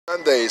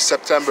Sunday,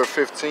 September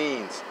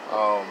 15th,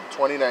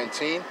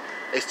 2019.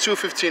 It's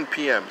 2:15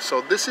 p.m.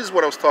 So this is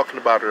what I was talking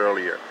about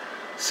earlier.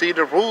 See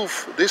the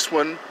roof, this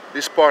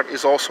part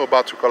is also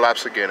about to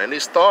collapse again, and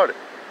it started.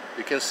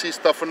 You can see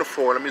stuff on the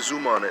floor. Let me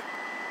zoom on it.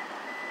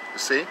 You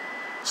see?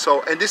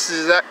 So, and this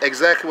is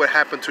exactly what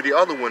happened to the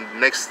other one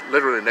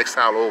literally next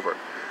tile over.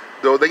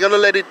 Though they're gonna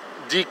let it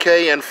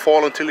decay and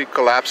fall until it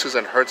collapses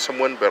and hurt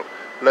someone, but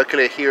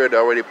luckily here they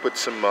already put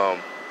some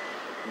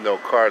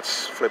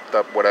carts flipped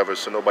up, whatever,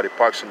 so nobody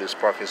parks in these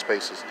parking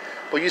spaces.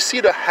 But you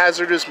see the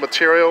hazardous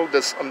material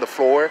that's on the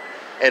floor,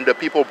 and the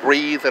people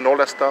breathe and all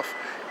that stuff.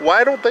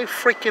 Why don't they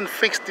freaking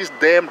fix this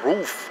damn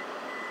roof?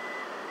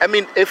 I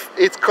mean, if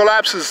it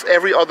collapses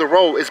every other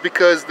row, it's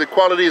because the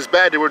quality is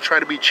bad. They were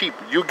trying to be cheap.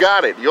 You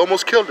got it. You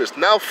almost killed us.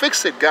 Now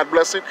fix it. God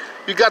bless it.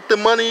 You got the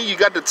money. You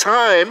got the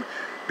time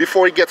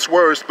before it gets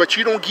worse. But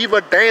you don't give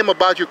a damn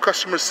about your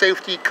customer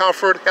safety,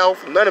 comfort,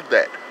 health, none of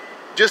that.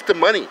 Just the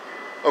money.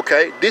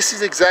 Okay? This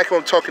is exactly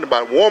what I'm talking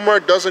about.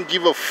 Walmart doesn't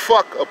give a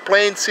fuck, a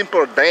plain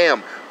simple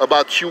damn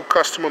about you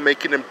customer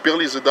making them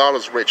billions of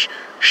dollars rich.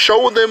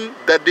 Show them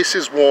that this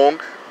is wrong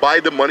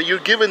by the money you're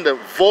giving them.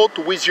 Vote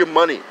with your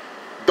money.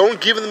 Don't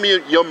give them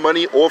your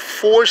money or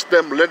force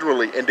them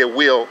literally, and they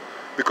will,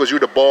 because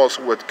you're the boss,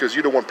 because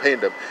you're the one paying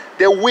them.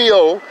 They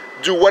will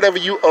do whatever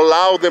you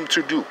allow them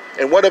to do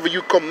and whatever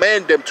you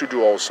command them to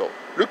do also.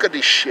 Look at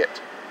this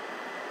shit.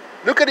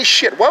 Look at this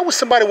shit. Why would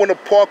somebody want to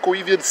park or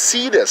even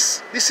see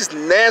this? This is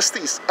nasty,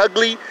 it's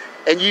ugly,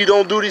 and you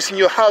don't do this in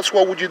your house.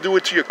 Why would you do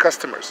it to your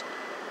customers?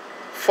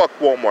 Fuck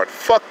Walmart.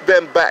 Fuck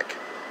them back.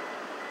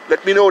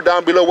 Let me know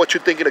down below what you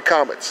think in the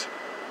comments.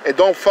 And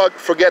don't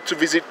forget to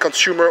visit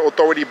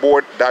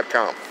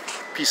consumerauthorityboard.com.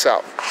 Peace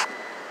out.